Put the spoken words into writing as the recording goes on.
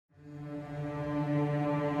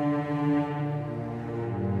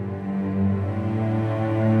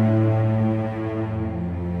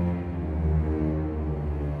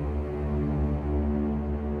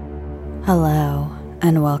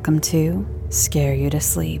and welcome to Scare You to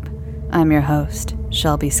Sleep. I'm your host,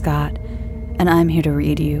 Shelby Scott, and I'm here to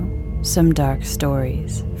read you some dark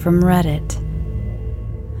stories from Reddit.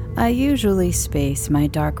 I usually space my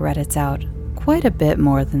dark Reddits out quite a bit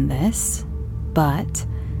more than this, but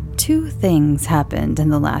two things happened in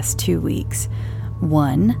the last 2 weeks.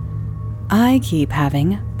 One, I keep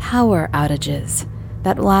having power outages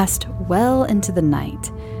that last well into the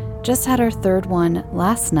night. Just had our third one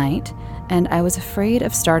last night, and I was afraid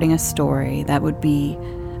of starting a story that would be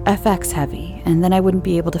FX heavy, and then I wouldn't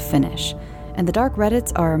be able to finish. And the dark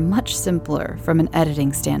Reddits are much simpler from an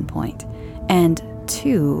editing standpoint. And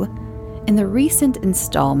two, in the recent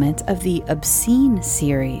installment of the Obscene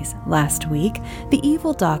series last week, the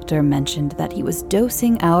evil doctor mentioned that he was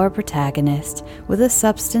dosing our protagonist with a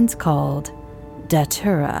substance called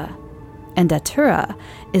Datura. And Datura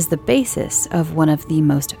is the basis of one of the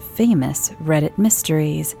most famous Reddit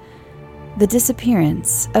mysteries, the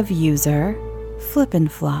disappearance of user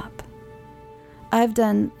Flip'n'Flop. I've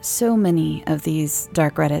done so many of these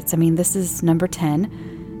dark Reddits. I mean, this is number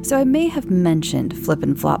 10, so I may have mentioned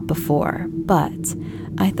Flip'n'Flop before, but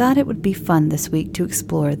I thought it would be fun this week to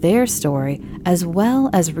explore their story as well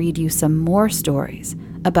as read you some more stories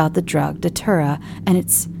about the drug Datura and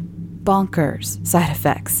its bonkers side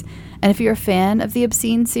effects. And if you're a fan of the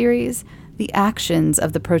Obscene series, the actions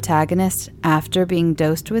of the protagonist after being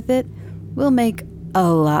dosed with it will make a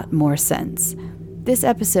lot more sense. This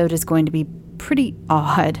episode is going to be pretty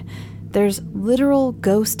odd. There's literal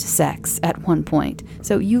ghost sex at one point,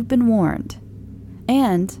 so you've been warned.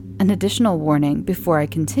 And an additional warning before I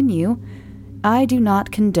continue, I do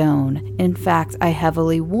not condone, in fact, I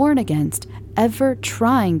heavily warn against ever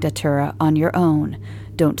trying Datura on your own.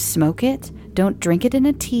 Don't smoke it. Don't drink it in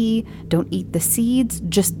a tea, don't eat the seeds,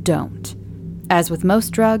 just don't. As with most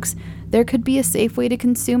drugs, there could be a safe way to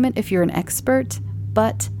consume it if you're an expert,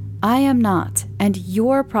 but I am not, and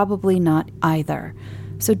you're probably not either.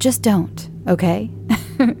 So just don't, okay?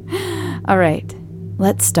 All right,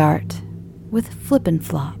 let's start with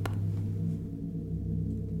Flip'n'Flop.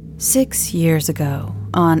 6 years ago,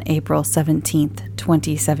 on April 17th,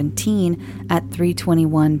 2017, at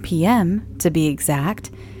 3:21 p.m., to be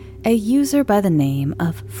exact, a user by the name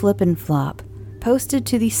of Flip'n'Flop posted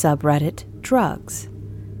to the subreddit Drugs.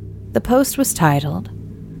 The post was titled,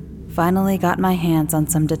 "Finally got my hands on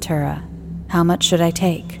some Datura. How much should I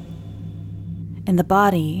take?" In the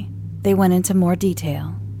body, they went into more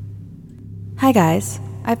detail. "Hi guys,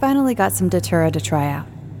 I finally got some Datura to try out.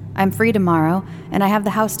 I'm free tomorrow, and I have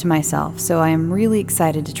the house to myself, so I am really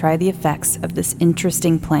excited to try the effects of this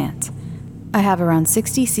interesting plant. I have around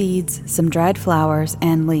 60 seeds, some dried flowers,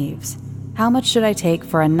 and leaves. How much should I take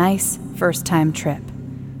for a nice first-time trip?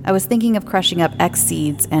 I was thinking of crushing up X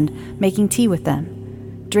seeds and making tea with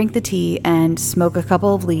them. Drink the tea and smoke a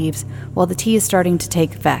couple of leaves while the tea is starting to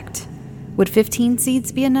take effect. Would 15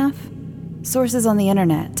 seeds be enough? Sources on the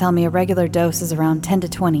internet tell me a regular dose is around 10 to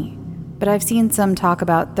 20, but I've seen some talk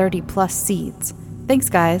about 30-plus seeds. Thanks,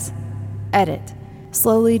 guys. Edit.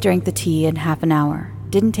 Slowly drank the tea in half an hour.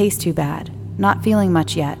 Didn't taste too bad. Not feeling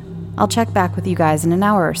much yet. I'll check back with you guys in an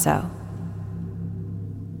hour or so."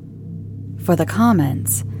 For the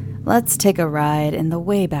comments, let's take a ride in the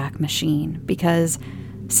Wayback Machine, because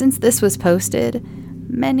since this was posted,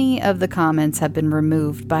 many of the comments have been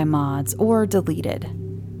removed by mods or deleted.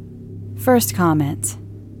 First comment,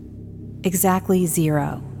 exactly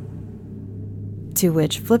 0. To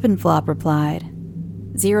which Flip'n'Flop replied,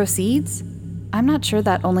 "0 seeds? I'm not sure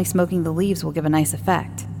that only smoking the leaves will give a nice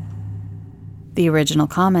effect." The original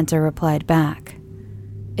commenter replied back,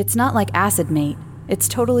 "It's not like acid, mate. It's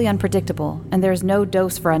totally unpredictable, and there's no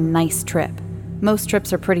dose for a nice trip. Most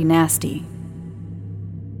trips are pretty nasty."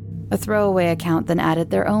 A throwaway account then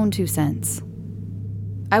added their own 2 cents.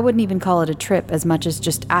 "I wouldn't even call it a trip as much as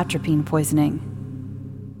just atropine poisoning."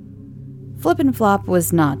 Flip'n'Flop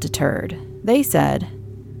was not deterred. They said,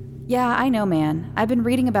 "Yeah, I know, man. I've been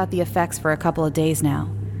reading about the effects for a couple of days now.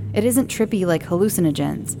 It isn't trippy like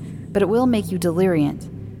hallucinogens, but it will make you deliriant.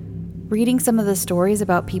 Reading some of the stories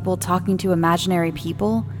about people talking to imaginary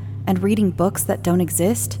people and reading books that don't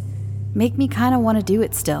exist make me kind of want to do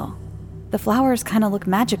it still. The flowers kind of look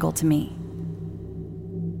magical to me."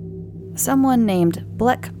 Someone named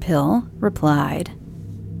Bleckpill replied,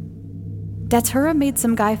 "Datura made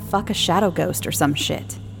some guy fuck a shadow ghost or some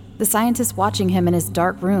shit. The scientist watching him in his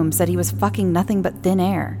dark room said he was fucking nothing but thin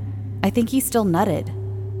air. I think he's still nutted."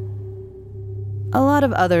 A lot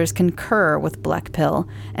of others concur with Bleckpill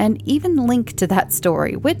and even link to that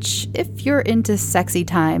story, which, if you're into sexy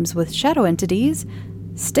times with shadow entities,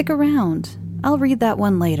 stick around. I'll read that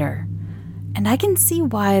one later. And I can see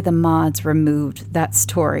why the mods removed that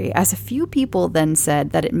story, as a few people then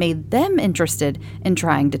said that it made them interested in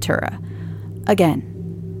trying Datura.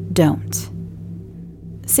 Again, don't.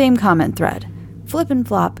 Same comment thread. Flip and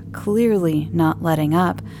Flop clearly not letting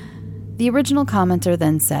up. The original commenter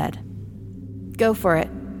then said, "Go for it.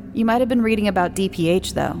 You might have been reading about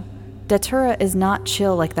DPH though. Datura is not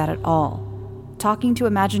chill like that at all. Talking to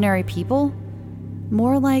imaginary people?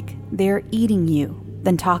 More like they're eating you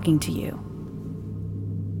than talking to you."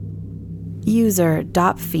 User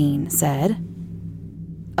Dopfiend said,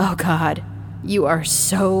 "Oh God, you are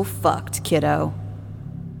so fucked, kiddo."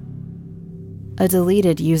 A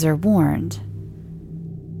deleted user warned,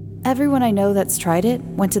 "Everyone I know that's tried it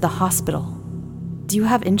went to the hospital. Do you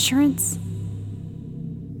have insurance?"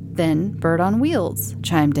 Then Bird on Wheels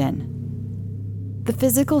chimed in. "The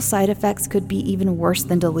physical side effects could be even worse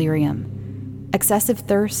than delirium. Excessive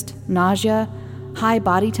thirst, nausea, high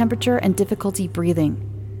body temperature, and difficulty breathing.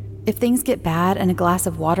 If things get bad and a glass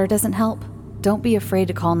of water doesn't help, don't be afraid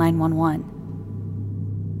to call 911.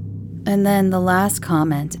 And then the last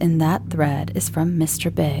comment in that thread is from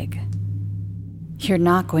Mr. Big. "You're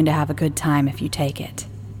not going to have a good time if you take it."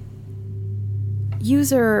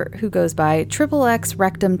 User who goes by XXX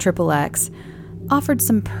Rectum XXX offered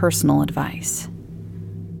some personal advice.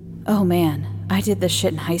 "Oh man, I did this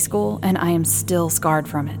shit in high school and I am still scarred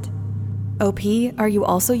from it. OP, are you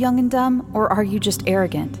also young and dumb, or are you just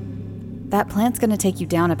arrogant? That plant's gonna take you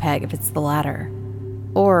down a peg if it's the latter.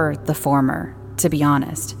 Or the former, to be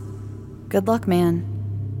honest. Good luck, man."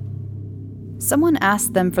 Someone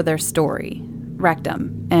asked them for their story,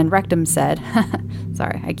 Rectum, and Rectum said,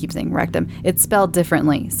 sorry, I keep saying Rectum. It's spelled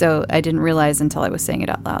differently, so I didn't realize until I was saying it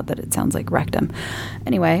out loud that it sounds like rectum.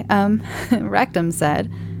 Anyway, Rectum said,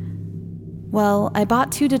 "Well, I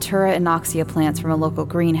bought 2 Datura Anoxia plants from a local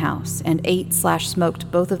greenhouse and ate/smoked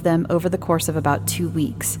both of them over the course of about 2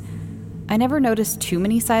 weeks. I never noticed too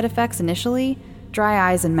many side effects initially,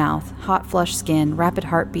 dry eyes and mouth, hot flush skin, rapid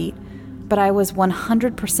heartbeat, but I was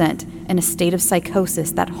 100% in a state of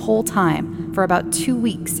psychosis that whole time for about 2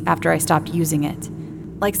 weeks after I stopped using it.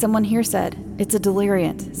 Like someone here said, it's a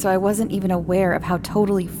deliriant, so I wasn't even aware of how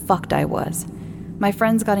totally fucked I was. My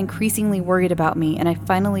friends got increasingly worried about me and I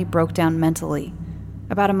finally broke down mentally.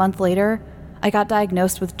 About a month later, I got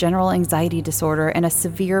diagnosed with general anxiety disorder and a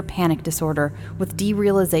severe panic disorder with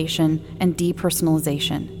derealization and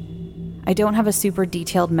depersonalization. I don't have a super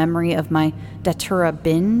detailed memory of my Datura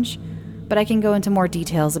binge, but I can go into more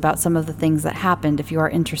details about some of the things that happened if you are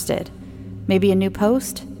interested. Maybe a new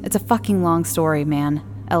post? It's a fucking long story, man.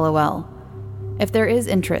 LOL. If there is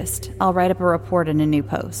interest, I'll write up a report in a new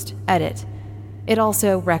post. Edit. It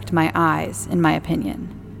also wrecked my eyes, in my opinion."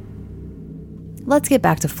 Let's get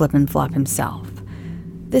back to Flip and Flop himself.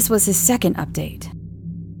 This was his second update.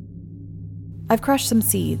 "I've crushed some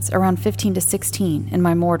seeds, around 15 to 16, in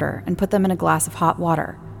my mortar and put them in a glass of hot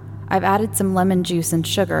water. I've added some lemon juice and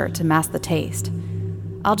sugar to mask the taste.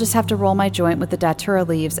 I'll just have to roll my joint with the Datura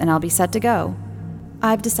leaves and I'll be set to go.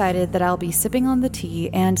 I've decided that I'll be sipping on the tea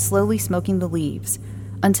and slowly smoking the leaves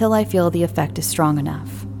until I feel the effect is strong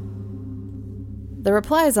enough." The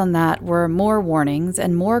replies on that were more warnings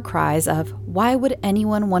and more cries of, why would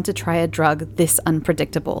anyone want to try a drug this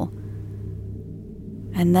unpredictable?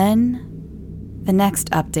 And then the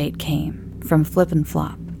next update came from Flip and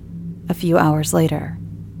Flop a few hours later.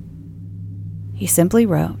 He simply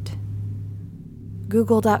wrote,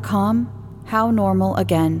 "Google.com, how normal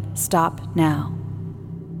again, stop now."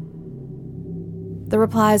 The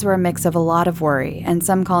replies were a mix of a lot of worry and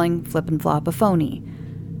some calling Flip and Flop a phony.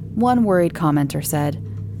 One worried commenter said,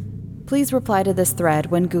 "Please reply to this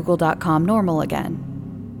thread when Google.com normal again."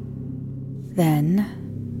 Then,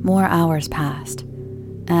 more hours passed,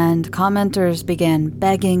 and commenters began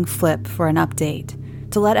begging Flip for an update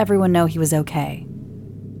to let everyone know he was okay.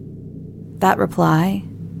 That reply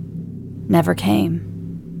never came.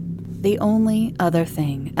 The only other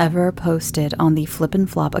thing ever posted on the Flip and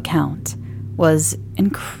Flop account was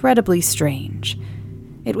incredibly strange.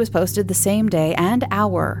 It was posted the same day and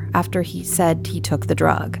hour after he said he took the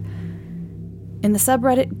drug. In the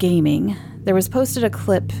subreddit Gaming, there was posted a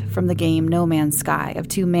clip from the game No Man's Sky of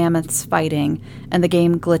 2 mammoths fighting and the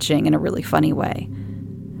game glitching in a really funny way.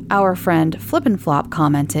 Our friend Flip and Flop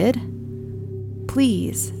commented,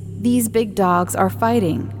 "Please, these big dogs are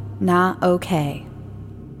fighting. Nah, okay."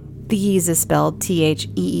 These is spelled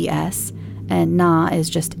THEES, and nah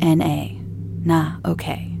is just NA. Nah,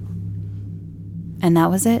 okay. And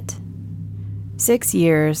that was it. 6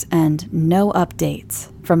 years and no updates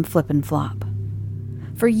from Flip and Flop.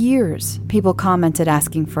 For years, people commented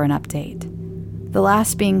asking for an update, the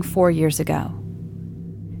last being 4 years ago.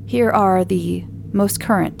 Here are the most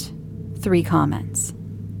current 3 comments.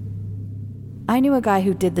 I knew a guy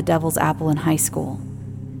who did the devil's apple in high school.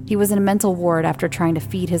 He was in a mental ward after trying to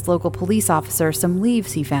feed his local police officer some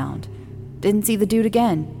leaves he found. Didn't see the dude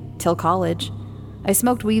again, till college. I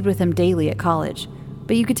smoked weed with him daily at college,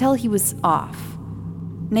 but you could tell he was off.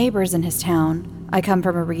 Neighbors in his town, I come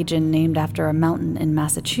from a region named after a mountain in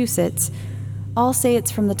Massachusetts, all say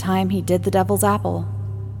it's from the time he did the devil's apple.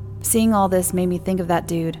 Seeing all this made me think of that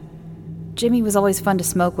dude. Jimmy was always fun to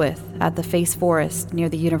smoke with at the Face Forest near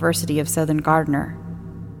the University of Southern Gardner.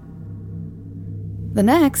 The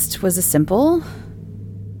next was a simple,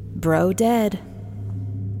 bro dead.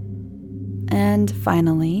 And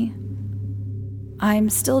finally, I'm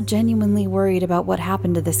still genuinely worried about what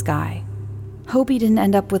happened to this guy. Hope he didn't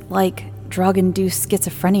end up with, drug-induced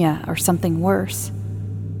schizophrenia or something worse.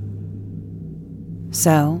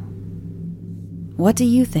 So, what do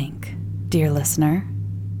you think, dear listener?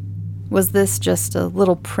 Was this just a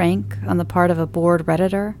little prank on the part of a bored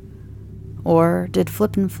Redditor? Or did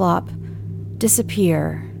Flip and Flop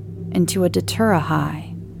disappear into a Datura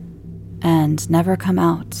high and never come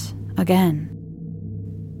out again?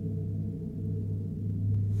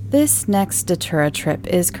 This next Datura trip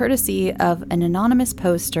is courtesy of an anonymous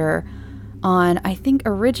poster on, I think,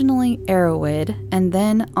 originally Erowid and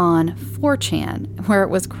then on 4chan, where it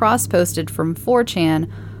was cross-posted from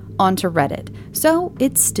 4chan onto Reddit, so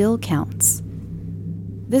it still counts.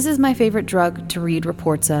 This is my favorite drug to read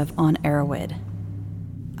reports of on Erowid.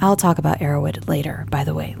 I'll talk about Erowid later, by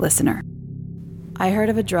the way, listener. I heard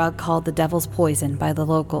of a drug called the Devil's Poison by the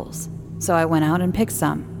locals, so I went out and picked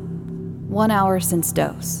some. 1 hour since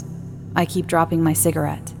dose. I keep dropping my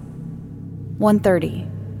cigarette. 1:30.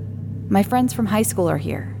 My friends from high school are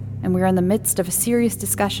here, and we're in the midst of a serious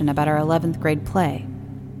discussion about our 11th grade play.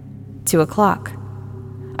 2 o'clock.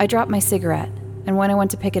 I dropped my cigarette, and when I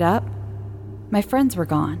went to pick it up, my friends were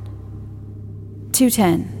gone.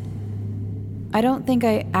 2:10. I don't think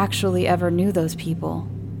I actually ever knew those people.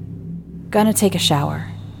 Gonna take a shower.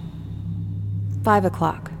 5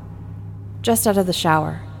 o'clock. Just out of the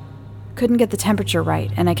shower. Couldn't get the temperature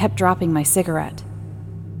right, and I kept dropping my cigarette.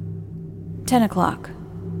 10 o'clock.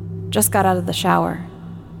 Just got out of the shower.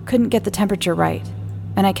 Couldn't get the temperature right,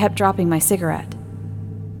 and I kept dropping my cigarette.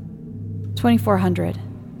 2400.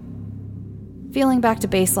 Feeling back to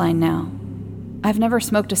baseline now. I've never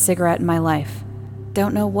smoked a cigarette in my life.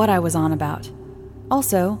 Don't know what I was on about.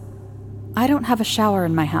 Also, I don't have a shower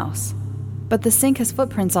in my house, but the sink has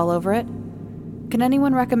footprints all over it. Can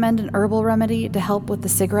anyone recommend an herbal remedy to help with the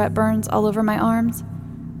cigarette burns all over my arms?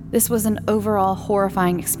 This was an overall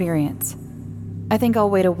horrifying experience. I think I'll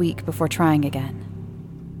wait a week before trying again.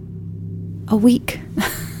 A week?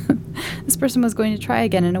 This person was going to try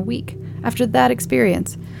again in a week after that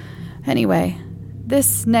experience. Anyway,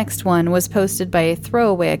 this next one was posted by a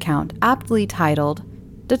throwaway account aptly titled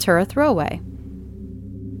Datura Throwaway.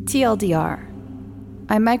 TLDR.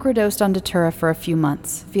 I microdosed on Datura for a few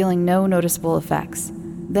months, feeling no noticeable effects.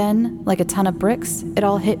 Then, like a ton of bricks, it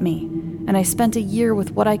all hit me, and I spent a year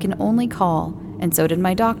with what I can only call, and so did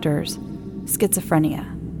my doctors, schizophrenia.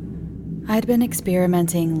 I'd been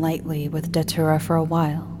experimenting lightly with Datura for a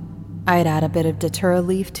while. I'd add a bit of Datura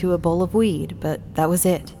leaf to a bowl of weed, but that was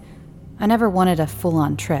it. I never wanted a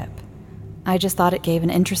full-on trip. I just thought it gave an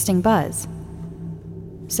interesting buzz.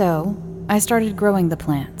 So, I started growing the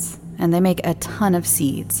plants, and they make a ton of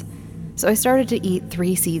seeds. So I started to eat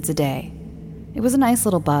 3 seeds a day. It was a nice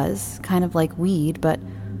little buzz, kind of like weed, but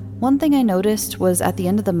one thing I noticed was at the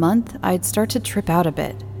end of the month, I'd start to trip out a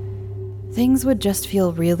bit. Things would just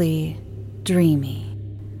feel really dreamy.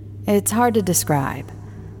 It's hard to describe.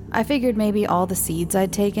 I figured maybe all the seeds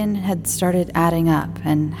I'd taken had started adding up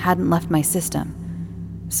and hadn't left my system.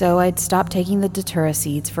 So I'd stopped taking the Datura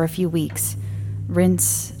seeds for a few weeks,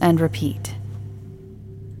 rinse and repeat.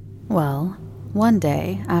 Well, one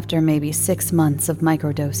day, after maybe 6 months of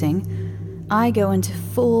microdosing, I go into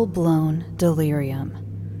full-blown delirium.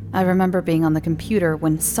 I remember being on the computer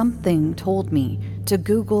when something told me to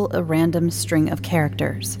Google a random string of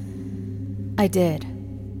characters. I did,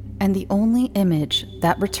 and the only image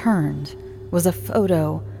that returned was a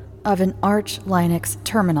photo of an Arch Linux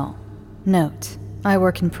terminal. Note, I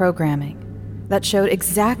work in programming. That showed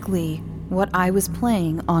exactly what I was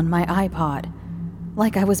playing on my iPod,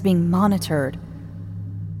 like I was being monitored.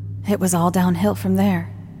 It was all downhill from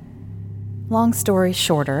there. Long story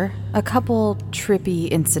shorter, a couple trippy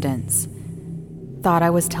incidents. Thought I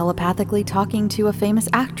was telepathically talking to a famous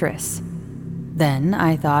actress. Then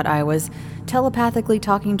I thought I was telepathically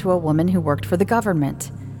talking to a woman who worked for the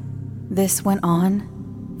government. This went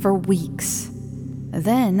on for weeks.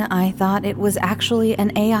 Then I thought it was actually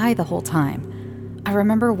an AI the whole time. I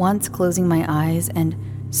remember once closing my eyes and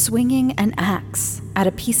swinging an axe at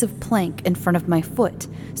a piece of plank in front of my foot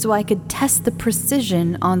so I could test the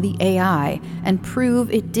precision on the AI and prove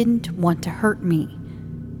it didn't want to hurt me.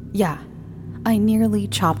 Yeah, I nearly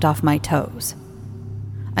chopped off my toes.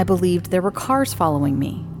 I believed there were cars following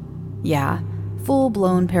me. Yeah,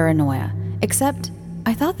 full-blown paranoia, except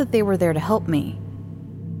I thought that they were there to help me.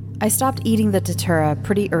 I stopped eating the datura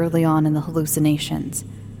pretty early on in the hallucinations,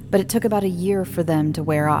 but it took about a year for them to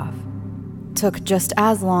wear off. Took just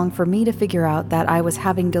as long for me to figure out that I was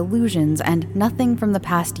having delusions and nothing from the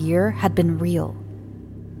past year had been real.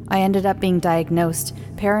 I ended up being diagnosed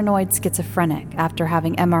paranoid schizophrenic after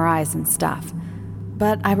having MRIs and stuff,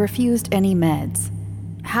 but I refused any meds.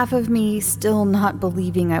 Half of me still not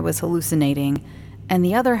believing I was hallucinating, and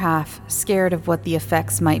the other half scared of what the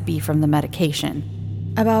effects might be from the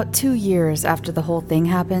medication. About 2 years after the whole thing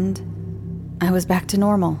happened, I was back to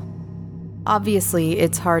normal. Obviously,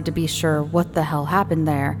 it's hard to be sure what the hell happened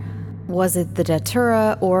there. Was it the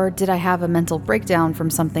datura, or did I have a mental breakdown from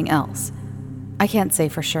something else? I can't say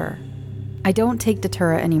for sure. I don't take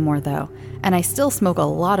datura anymore though, and I still smoke a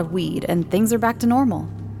lot of weed, and things are back to normal.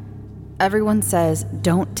 Everyone says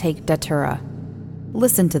don't take datura.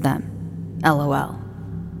 Listen to them. LOL.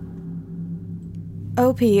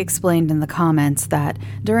 OP explained in the comments that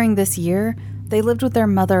during this year, they lived with their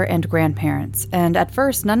mother and grandparents, and at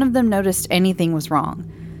first none of them noticed anything was wrong.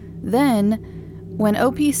 Then, when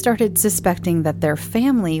OP started suspecting that their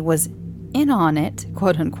family was in on it,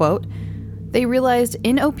 quote unquote, they realized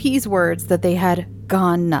in OP's words that they had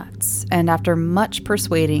gone nuts, and after much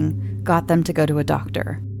persuading, got them to go to a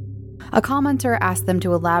doctor. A commenter asked them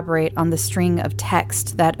to elaborate on the string of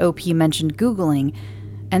text that OP mentioned Googling,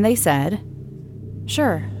 and they said,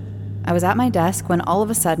 "Sure, I was at my desk when all of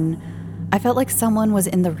a sudden, I felt like someone was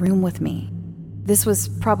in the room with me. This was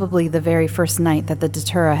probably the very first night that the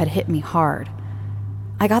datura had hit me hard.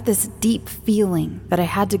 I got this deep feeling that I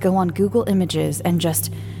had to go on Google Images and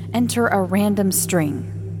just enter a random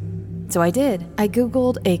string. So I did. I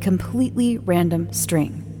Googled a completely random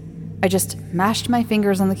string. I just mashed my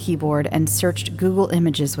fingers on the keyboard and searched Google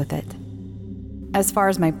Images with it. As far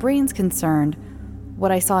as my brain's concerned,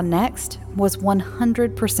 what I saw next was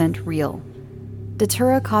 100% real.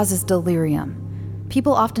 Datura causes delirium.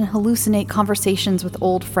 People often hallucinate conversations with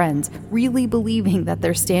old friends, really believing that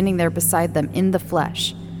they're standing there beside them in the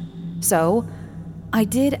flesh. So, I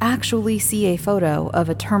did actually see a photo of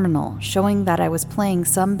a terminal showing that I was playing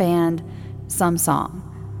some band, some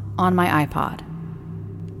song, on my iPod.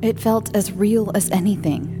 It felt as real as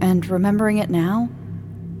anything, and remembering it now,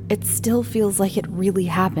 it still feels like it really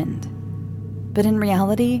happened. But in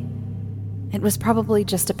reality, it was probably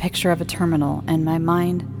just a picture of a terminal, and my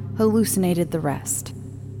mind hallucinated the rest.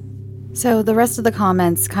 So the rest of the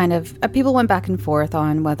comments people went back and forth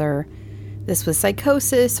on whether this was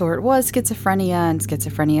psychosis or it was schizophrenia, and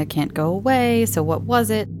schizophrenia can't go away, so what was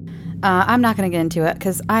it? I'm not going to get into it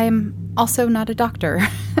because I'm also not a doctor,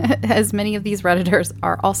 as many of these Redditors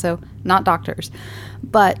are also not doctors.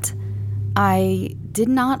 But I did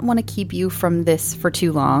not want to keep you from this for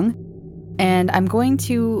too long. And I'm going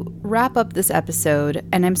to wrap up this episode,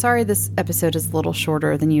 and I'm sorry this episode is a little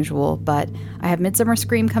shorter than usual, but I have Midsummer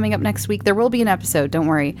Scream coming up next week. There will be an episode, don't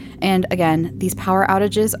worry. And again, these power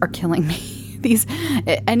outages are killing me.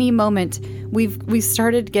 At any moment, we've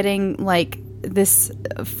started getting like this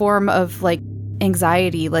form of like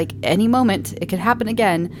anxiety, like any moment it could happen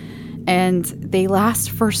again, and they last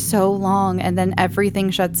for so long, and then everything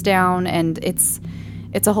shuts down, and it's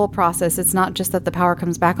a whole process. It's not just that the power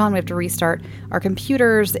comes back on. We have to restart our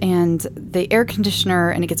computers and the air conditioner,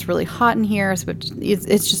 and it gets really hot in here. So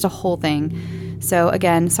it's just a whole thing. So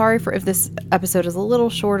again, sorry for if this episode is a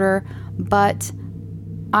little shorter, but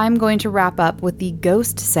I'm going to wrap up with the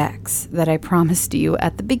ghost sex that I promised you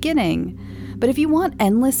at the beginning. But if you want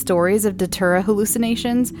endless stories of datura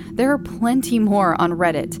hallucinations, there are plenty more on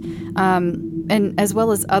Reddit, and as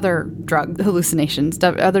well as other drug hallucinations,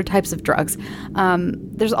 other types of drugs.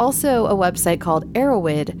 There's also a website called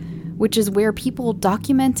Erowid, which is where people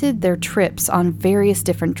documented their trips on various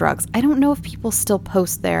different drugs. I don't know if people still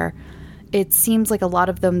post there. It seems like a lot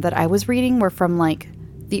of them that I was reading were from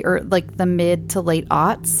the mid to late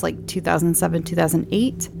aughts, like 2007,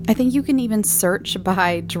 2008. I think you can even search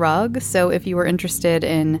by drug. So if you were interested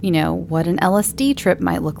in, what an LSD trip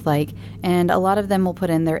might look like, and a lot of them will put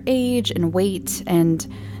in their age and weight, and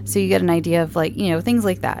so you get an idea of things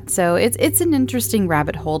like that. So it's an interesting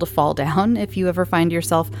rabbit hole to fall down if you ever find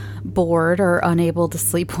yourself bored or unable to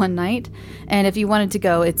sleep one night. And if you wanted to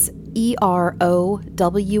go, it's erowid.com.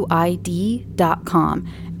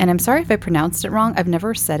 And I'm sorry if I pronounced it wrong. I've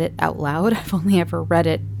never said it out loud. I've only ever read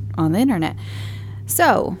it on the internet.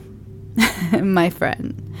 So, my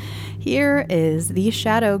friend, here is the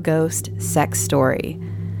Shadow Ghost sex story.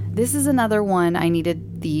 This is another one I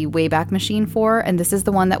needed the Wayback Machine for, and this is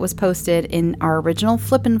the one that was posted in our original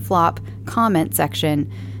Flip and Flop comment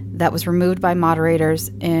section that was removed by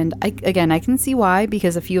moderators. And I can see why,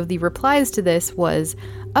 because a few of the replies to this was,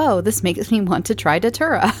 oh, this makes me want to try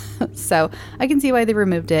Datura. So I can see why they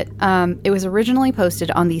removed it. It was originally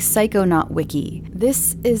posted on the Psychonaut Wiki.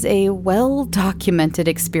 This is a well-documented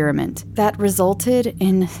experiment that resulted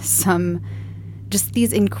in just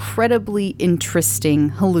these incredibly interesting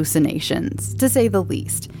hallucinations, to say the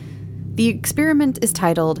least. The experiment is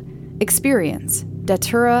titled Experience,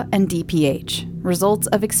 Datura and DPH, Results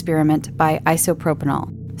of Experiment by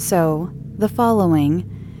Isopropanol. So, the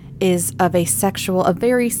following is of a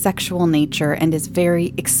very sexual nature and is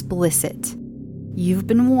very explicit. You've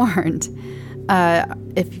been warned.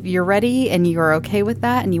 If you're ready and you're okay with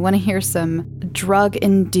that and you want to hear some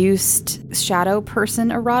drug-induced shadow person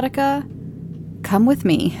erotica, come with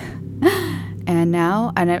me. And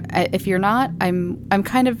now, if you're not, I'm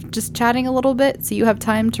kind of just chatting a little bit so you have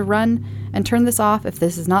time to run and turn this off if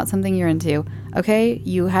this is not something you're into. Okay,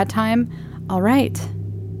 you had time? All right,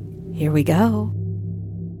 here we go.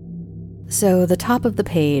 So the top of the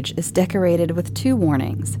page is decorated with 2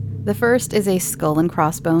 warnings. The first is a skull and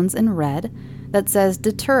crossbones in red that says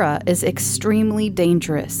Datura is extremely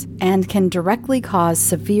dangerous and can directly cause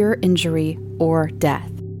severe injury or death.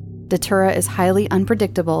 Datura is highly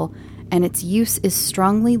unpredictable, and its use is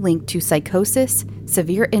strongly linked to psychosis,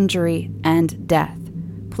 severe injury, and death.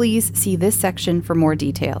 Please see this section for more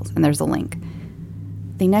details, and there's a link.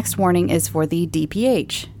 The next warning is for the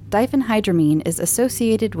DPH. Diphenhydramine is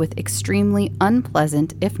associated with extremely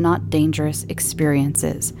unpleasant, if not dangerous,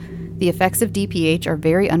 experiences. The effects of DPH are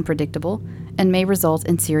very unpredictable and may result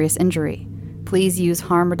in serious injury. Please use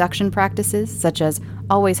harm reduction practices, such as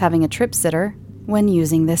always having a trip sitter, when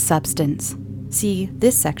using this substance. See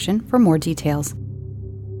this section for more details.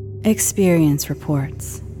 Experience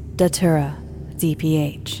reports. Datura,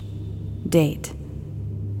 DPH. Date: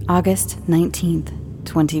 August 19th,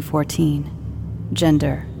 2014.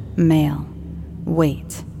 Gender: male.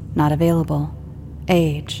 Weight: not available.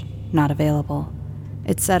 Age: not available.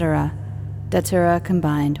 Etc. Datura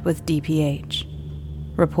combined with DPH.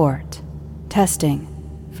 Report: testing.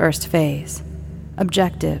 First phase.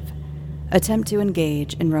 Objective: attempt to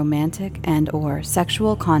engage in romantic and/or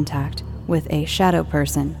sexual contact with a shadow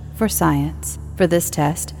person for science. For this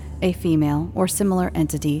test, a female or similar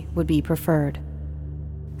entity would be preferred.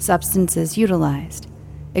 Substances utilized: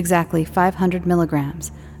 exactly 500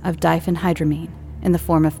 milligrams of diphenhydramine in the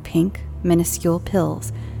form of pink, minuscule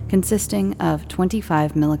pills consisting of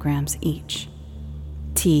 25 milligrams each.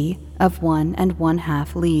 Tea of 1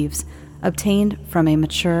 1/2 leaves obtained from a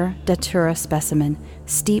mature Datura specimen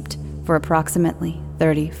steeped for approximately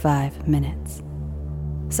 35 minutes.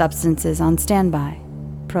 Substances on standby: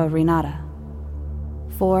 Prorenata.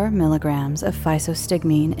 4 milligrams of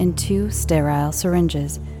physostigmine in 2 sterile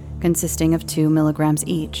syringes consisting of 2 milligrams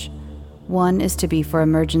each. One is to be for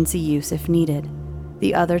emergency use if needed,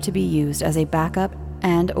 the other to be used as a backup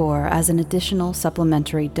and/or as an additional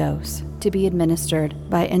supplementary dose to be administered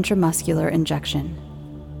by intramuscular injection.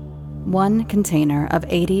 1 container of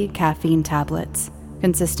 80 caffeine tablets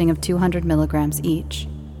consisting of 200 milligrams each.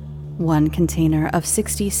 1 container of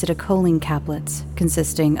 60 citicoline caplets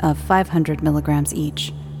consisting of 500 milligrams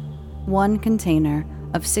each. 1 container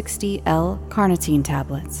of 60 L-carnitine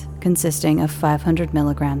tablets consisting of 500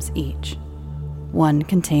 milligrams each. 1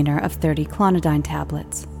 container of 30 clonidine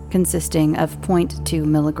tablets consisting of 0.2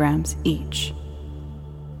 milligrams each.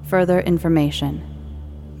 Further information: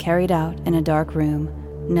 carried out in a dark room,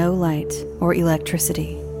 no light or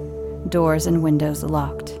electricity, doors and windows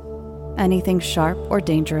locked. Anything sharp or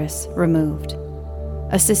dangerous removed.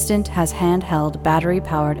 Assistant has handheld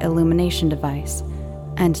battery-powered illumination device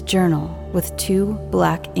and journal with 2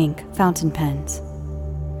 black ink fountain pens.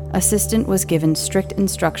 Assistant was given strict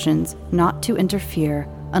instructions not to interfere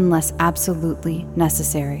unless absolutely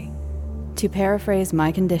necessary. To paraphrase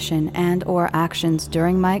my condition and/or actions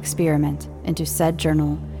during my experiment into said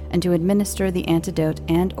journal, and to administer the antidote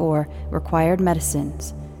and/or required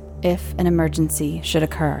medicines if an emergency should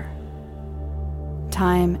occur.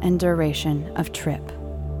 Time and duration of trip: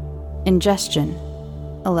 ingestion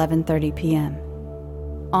 11:30 p.m.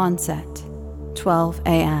 Onset 12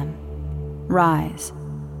 a.m. Rise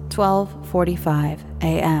 12:45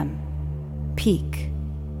 a.m. Peak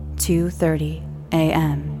 2:30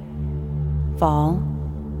 a.m. Fall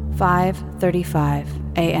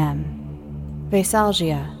 5:35 a.m.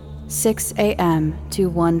 Vasalgia, 6 a.m. to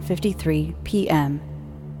 1:53 p.m.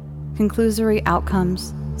 Conclusory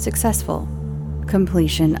outcomes, successful.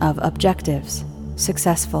 Completion of objectives,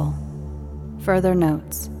 successful. Further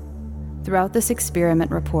notes. Throughout this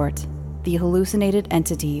experiment report, the hallucinated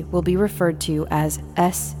entity will be referred to as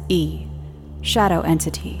SE, shadow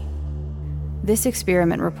entity. This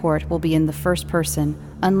experiment report will be in the first person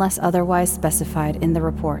unless otherwise specified in the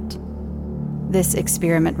report. This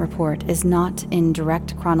experiment report is not in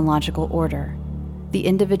direct chronological order. The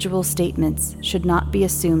individual statements should not be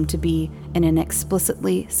assumed to be in an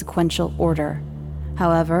explicitly sequential order.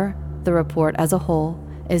 However, the report as a whole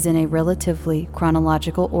is in a relatively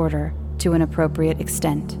chronological order to an appropriate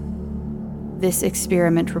extent. This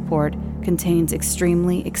experiment report contains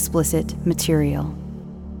extremely explicit material.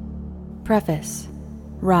 Preface.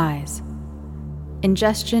 Rise.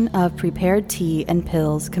 Ingestion of prepared tea and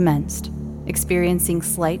pills commenced, experiencing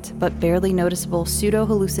slight but barely noticeable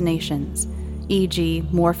pseudo-hallucinations, e.g.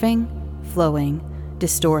 morphing, flowing,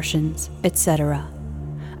 distortions, etc.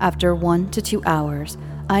 After 1 to 2 hours,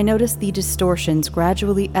 I noticed the distortions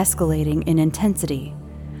gradually escalating in intensity.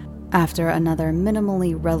 After another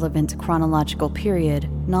minimally relevant chronological period,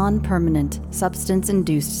 non-permanent,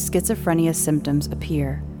 substance-induced schizophrenia symptoms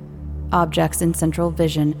appear. Objects in central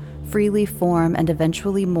vision freely form and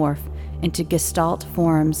eventually morph into gestalt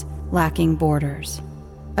forms lacking borders.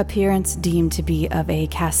 Appearance deemed to be of a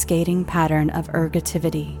cascading pattern of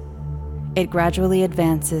ergativity. It gradually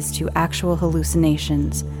advances to actual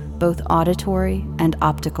hallucinations, both auditory and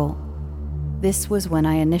optical. This was when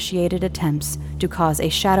I initiated attempts to cause a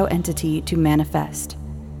shadow entity to manifest.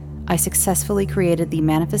 I successfully created the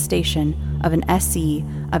manifestation of an SE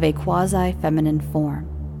of a quasi-feminine form.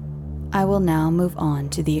 I will now move on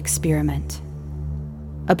to the experiment.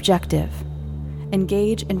 Objective: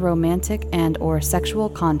 engage in romantic and/or sexual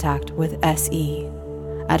contact with SE.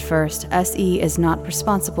 At first, SE is not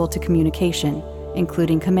responsible to communication,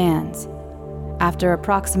 including commands. After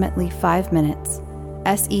approximately 5 minutes,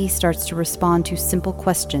 SE starts to respond to simple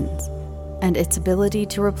questions, and its ability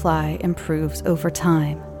to reply improves over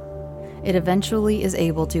time. It eventually is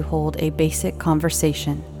able to hold a basic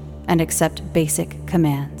conversation and accept basic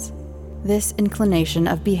commands. This inclination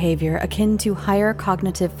of behavior akin to higher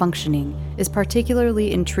cognitive functioning is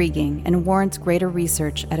particularly intriguing and warrants greater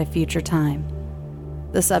research at a future time.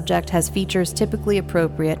 The subject has features typically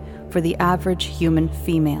appropriate for the average human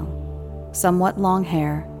female: somewhat long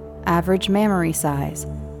hair, average mammary size,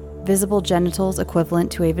 visible genitals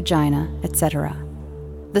equivalent to a vagina, etc.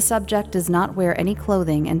 The subject does not wear any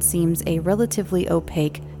clothing and seems a relatively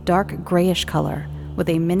opaque, dark grayish color with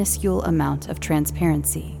a minuscule amount of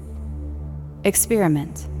transparency.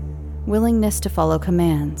 Experiment: willingness to follow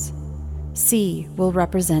commands. C will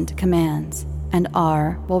represent commands, and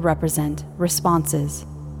R will represent responses.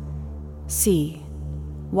 C.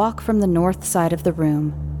 Walk from the north side of the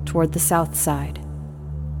room toward the south side.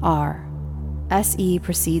 R. SE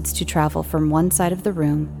proceeds to travel from one side of the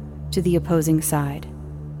room to the opposing side.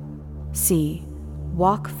 C.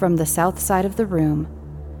 Walk from the south side of the room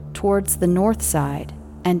towards the north side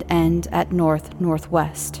and end at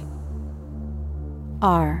north-northwest.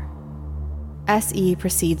 R. SE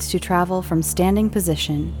proceeds to travel from standing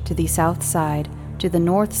position to the south side to the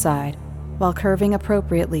north side while curving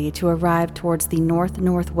appropriately to arrive towards the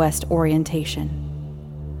north-northwest orientation.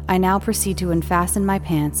 I now proceed to unfasten my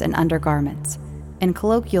pants and undergarments. In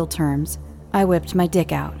colloquial terms, I whipped my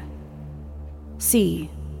dick out. C.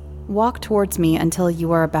 Walk towards me until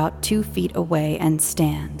you are about 2 feet away and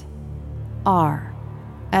stand. R.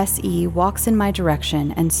 SE walks in my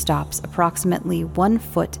direction and stops approximately 1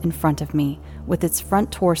 foot in front of me with its front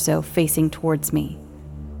torso facing towards me.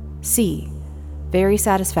 C. Very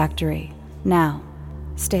satisfactory. Now,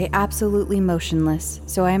 stay absolutely motionless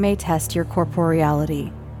so I may test your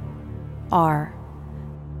corporeality. R.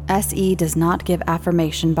 SE does not give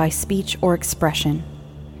affirmation by speech or expression.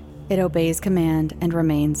 It obeys command and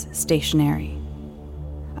remains stationary.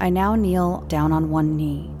 I now kneel down on one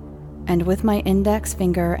knee, and with my index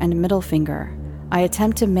finger and middle finger, I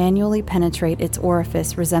attempt to manually penetrate its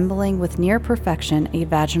orifice resembling with near perfection a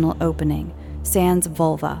vaginal opening, sans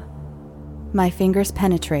vulva. My fingers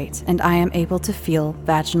penetrate and I am able to feel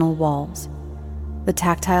vaginal walls, the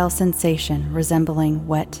tactile sensation resembling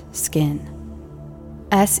wet skin.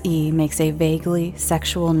 SE makes a vaguely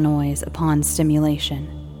sexual noise upon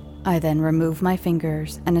stimulation. I then remove my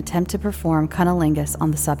fingers and attempt to perform cunnilingus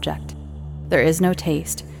on the subject. There is no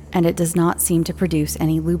taste, and it does not seem to produce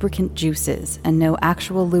any lubricant juices, and no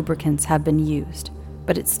actual lubricants have been used,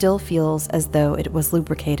 but it still feels as though it was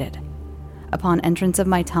lubricated. Upon entrance of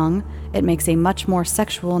my tongue, it makes a much more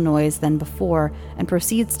sexual noise than before and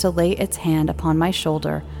proceeds to lay its hand upon my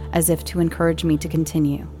shoulder as if to encourage me to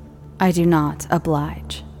continue. I do not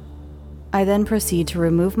oblige. I then proceed to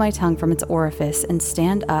remove my tongue from its orifice and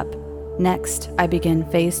stand up. Next, I begin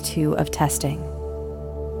phase 2 of testing.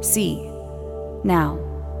 C. Now,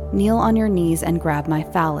 kneel on your knees and grab my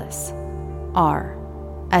phallus. R.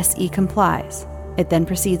 SE complies. It then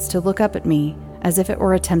proceeds to look up at me as if it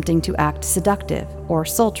were attempting to act seductive or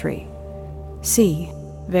sultry. C.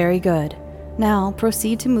 Very good. Now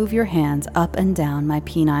proceed to move your hands up and down my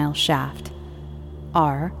penile shaft.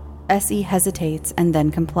 R. SE hesitates and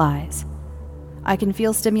then complies. I can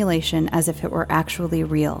feel stimulation as if it were actually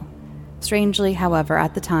real. Strangely, however,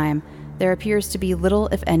 at the time, there appears to be little,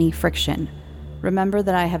 if any, friction. Remember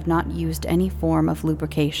that I have not used any form of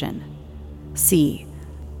lubrication. C.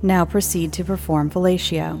 Now proceed to perform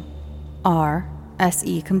fellatio. R.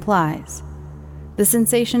 SE complies. The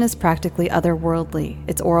sensation is practically otherworldly.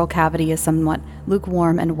 Its oral cavity is somewhat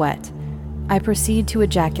lukewarm and wet. I proceed to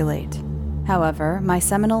ejaculate. However, my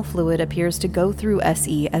seminal fluid appears to go through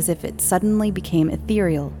SE as if it suddenly became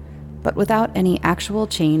ethereal, but without any actual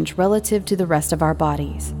change relative to the rest of our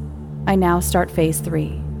bodies. I now start phase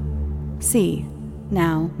 3. C.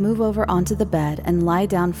 Now move over onto the bed and lie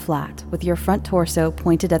down flat with your front torso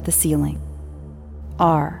pointed at the ceiling.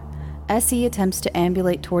 R. SE attempts to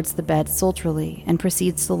ambulate towards the bed sultrily and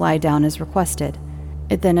proceeds to lie down as requested.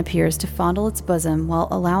 It then appears to fondle its bosom while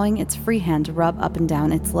allowing its free hand to rub up and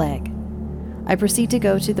down its leg. I proceed to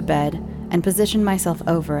go to the bed and position myself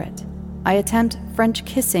over it. I attempt French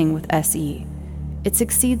kissing with SE. It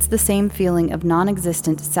succeeds the same feeling of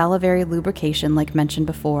non-existent salivary lubrication like mentioned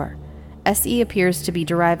before. SE appears to be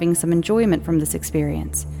deriving some enjoyment from this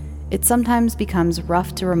experience. It sometimes becomes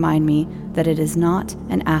rough to remind me that it is not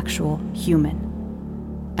an actual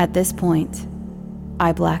human. At this point,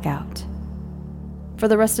 I black out. For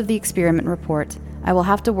the rest of the experiment report, I will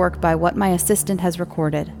have to work by what my assistant has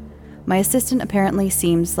recorded. My assistant apparently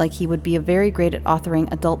seems like he would be very great at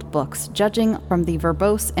authoring adult books, judging from the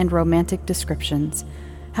verbose and romantic descriptions.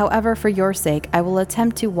 However, for your sake, I will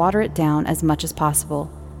attempt to water it down as much as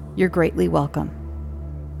possible. You're greatly welcome.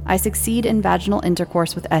 I succeed in vaginal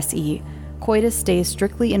intercourse with SE. Coitus stays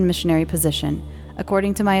strictly in missionary position.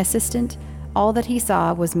 According to my assistant, all that he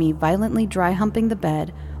saw was me violently dry humping the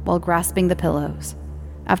bed while grasping the pillows.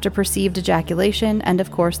 After perceived ejaculation, and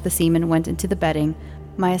of course the semen went into the bedding,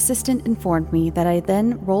 my assistant informed me that I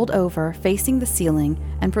then rolled over facing the ceiling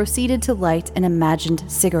and proceeded to light an imagined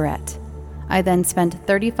cigarette. I then spent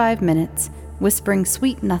 35 minutes whispering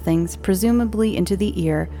sweet nothings, presumably into the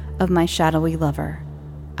ear of my shadowy lover.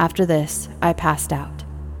 After this, I passed out.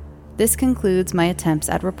 This concludes my attempts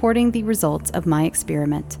at reporting the results of my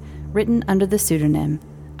experiment, written under the pseudonym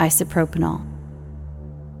Isopropanol.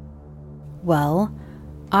 Well,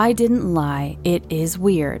 I didn't lie. It is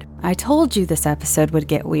weird. I told you this episode would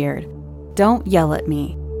get weird. Don't yell at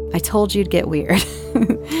me. I told you'd get weird.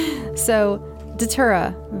 So,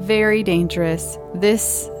 Datura, very dangerous.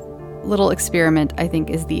 This little experiment, I think,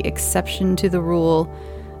 is the exception to the rule,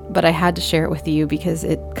 but I had to share it with you because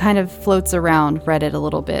it kind of floats around Reddit a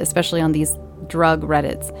little bit, especially on these drug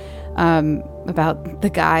Reddits, about the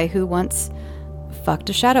guy who once fucked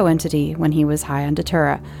a shadow entity when he was high on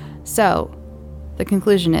Datura. So, the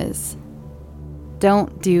conclusion is,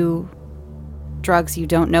 don't do drugs you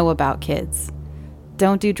don't know about, kids.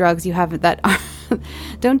 Don't do drugs you haven't,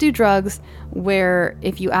 don't do drugs where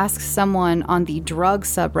if you ask someone on the drug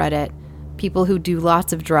subreddit, people who do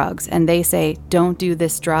lots of drugs, and they say, don't do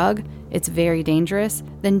this drug, it's very dangerous,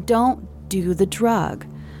 then don't do the drug.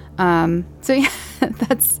 So yeah,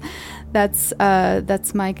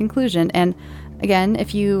 that's my conclusion. And again,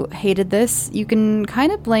 if you hated this, you can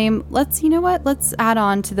kind of blame, let's add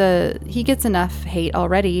on to he gets enough hate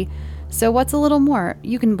already. So what's a little more?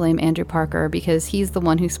 You can blame Andrew Parker because he's the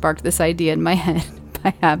one who sparked this idea in my head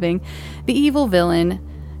by having the evil villain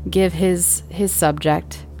give his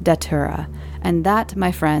subject Datura. And that,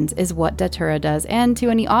 my friends, is what Datura does. And to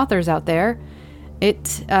any authors out there,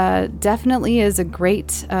 it definitely is a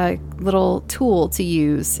great little tool to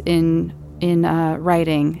use in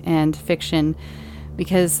writing and fiction,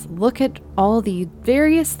 because look at all the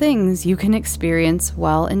various things you can experience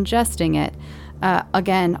while ingesting it.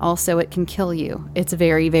 Again, also, it can kill you. It's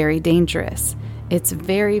very, very dangerous. It's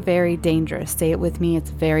very, very dangerous. Say it with me. It's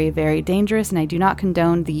very, very dangerous, and I do not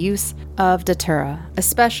condone the use of Datura,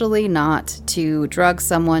 especially not to drug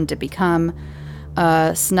someone to become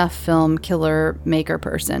a snuff film killer maker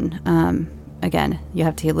person. again, you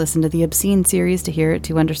have to listen to the Obscene series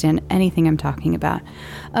to understand anything I'm talking about.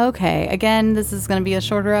 Okay, again, this is going to be a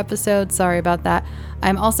shorter episode. Sorry about that.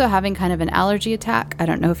 I'm also having kind of an allergy attack. I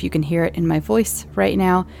don't know if you can hear it in my voice right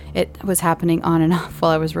now. It was happening on and off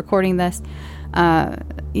while I was recording this.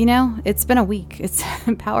 It's been a week. It's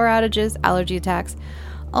power outages, allergy attacks,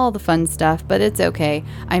 all the fun stuff, but it's okay.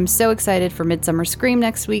 I'm so excited for Midsummer Scream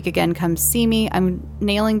next week. Again, come see me. I'm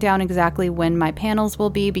nailing down exactly when my panels will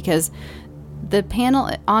be, because the panel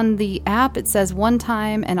on the app, it says one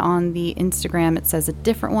time, and on the Instagram, it says a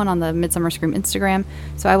different one on the Midsummer Scream Instagram.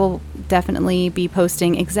 So I will definitely be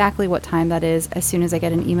posting exactly what time that is as soon as I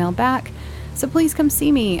get an email back. So please come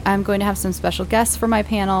see me. I'm going to have some special guests for my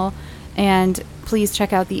panel. And please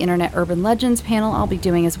check out the Internet Urban Legends panel I'll be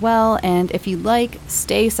doing as well. And if you'd like,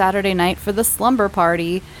 stay Saturday night for the slumber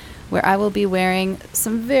party, where I will be wearing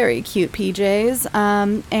some very cute PJs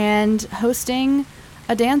and hosting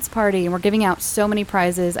a dance party. And we're giving out so many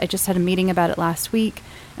prizes. I just had a meeting about it last week,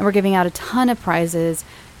 and we're giving out a ton of prizes.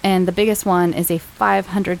 And the biggest one is a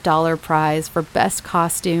 $500 prize for best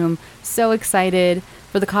costume. So excited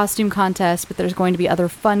for the costume contest, but there's going to be other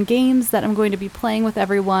fun games that I'm going to be playing with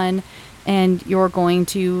everyone, and you're going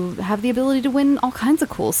to have the ability to win all kinds of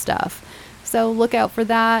cool stuff. So look out for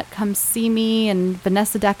that. Come see me and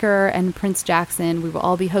Vanessa Decker and Prince Jackson. We will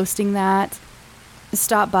all be hosting that.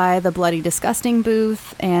 Stop by the Bloody Disgusting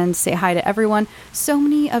booth and say hi to everyone. So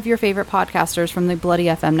many of your favorite podcasters from the Bloody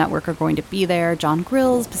FM network are going to be there. John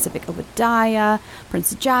Grills, Pacific Obadiah,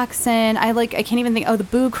 Prince Jackson. I can't even think, the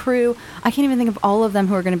Boo Crew. I can't even think of all of them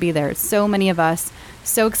who are going to be there. So many of us.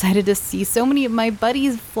 So excited to see so many of my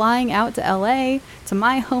buddies flying out to LA, to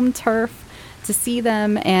my home turf, to see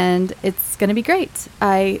them, and it's going to be great.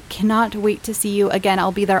 I cannot wait to see you. Again,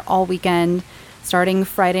 I'll be there all weekend. Starting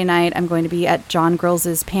Friday night, I'm going to be at John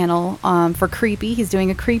Grills' panel for Creepy. He's doing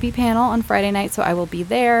a Creepy panel on Friday night, so I will be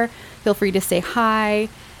there. Feel free to say hi.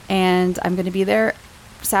 And I'm going to be there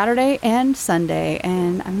Saturday and Sunday,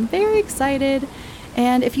 and I'm very excited.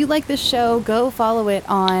 And if you like this show, go follow it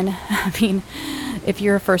on, if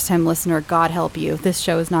you're a first-time listener, God help you. This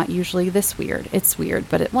show is not usually this weird. It's weird,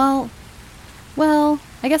 but well,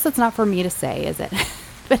 I guess that's not for me to say, is it?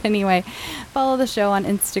 But anyway, follow the show on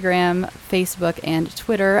Instagram, Facebook, and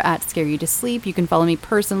Twitter at Scare You to Sleep. You can follow me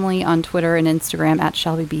personally on Twitter and Instagram at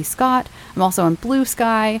Shelby B. Scott. I'm also on Blue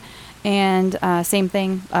Sky, and same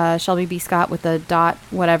thing, Shelby B. Scott with the dot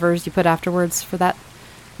whatevers you put afterwards for that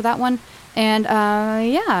one. And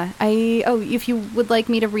if you would like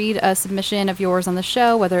me to read a submission of yours on the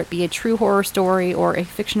show, whether it be a true horror story or a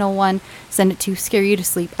fictional one, send it to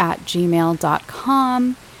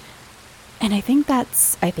scareyoutosleep@gmail.com. And I think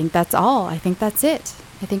that's all. I think that's it.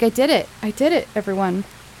 I think I did it. I did it, everyone.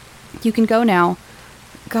 You can go now.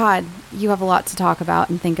 God, you have a lot to talk about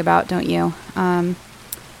and think about, don't you? And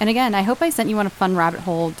again, I hope I sent you on a fun rabbit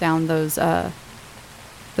hole down those drug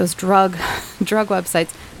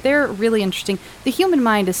websites. They're really interesting. The human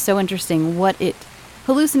mind is so interesting.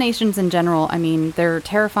 Hallucinations in general, they're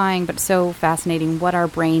terrifying, but so fascinating what our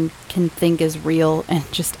brain can think is real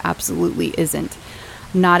and just absolutely isn't.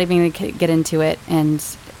 Not even going to get into it, and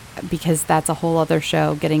because that's a whole other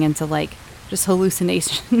show, getting into just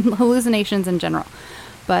hallucinations in general.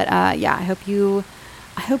 But I hope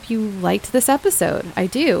you liked this episode. I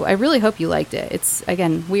do. I really hope you liked it. It's,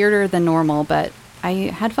 again, weirder than normal, but I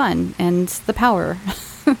had fun, and the power.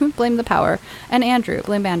 Blame the power. And Andrew.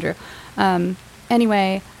 Blame Andrew.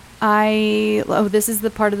 Anyway, this is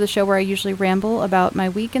the part of the show where I usually ramble about my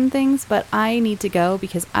week and things, but I need to go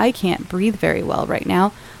because I can't breathe very well right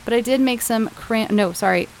now. But I did make some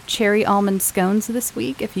cherry almond scones this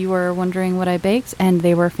week, if you were wondering what I baked, and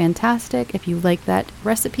they were fantastic. If you like that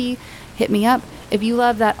recipe, hit me up. If you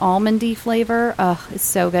love that almondy flavor, it's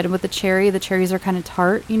so good. And with the cherries are kind of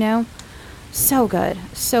tart, So good.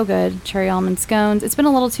 So good. Cherry almond scones. It's been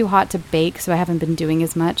a little too hot to bake, so I haven't been doing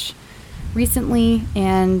as much recently,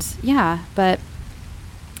 and but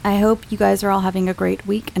I hope you guys are all having a great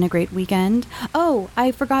week and a great weekend. Oh,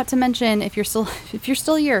 I forgot to mention, if you're still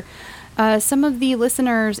here, some of the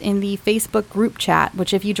listeners in the Facebook group chat,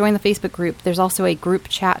 which if you join the Facebook group, there's also a group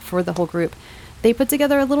chat for the whole group. They put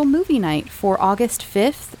together a little movie night for August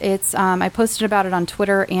 5th. It's I posted about it on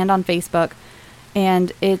Twitter and on Facebook.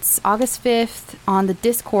 And it's August 5th on the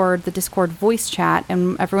Discord voice chat,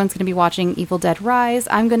 and everyone's going to be watching Evil Dead Rise.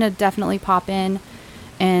 I'm going to definitely pop in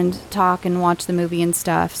and talk and watch the movie and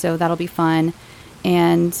stuff, so that'll be fun.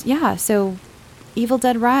 And so Evil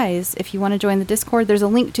Dead Rise, if you want to join the Discord, there's a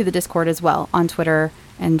link to the Discord as well on Twitter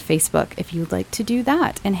and Facebook if you'd like to do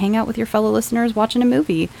that and hang out with your fellow listeners watching a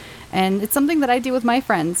movie. And it's something that I do with my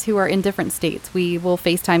friends who are in different states. We will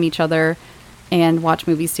FaceTime each other and watch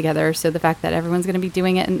movies together. So the fact that everyone's going to be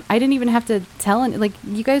doing it, and I didn't even have to tell, like,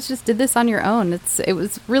 you guys just did this on your own. It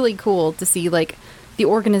was really cool to see, like, the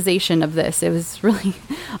organization of this. It was really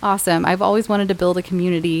awesome. I've always wanted to build a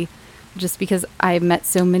community just because I've met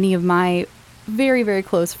so many of my very, very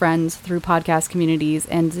close friends through podcast communities,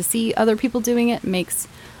 and to see other people doing it makes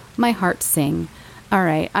my heart sing. All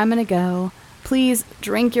right, I'm going to go. Please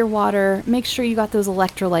drink your water. Make sure you got those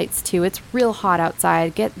electrolytes too. It's real hot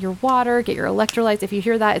outside. Get your water, get your electrolytes. If you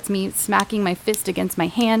hear that, it's me smacking my fist against my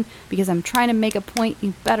hand because I'm trying to make a point.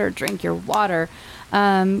 You better drink your water.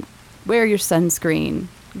 Wear your sunscreen.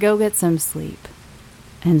 Go get some sleep.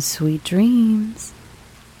 And sweet dreams.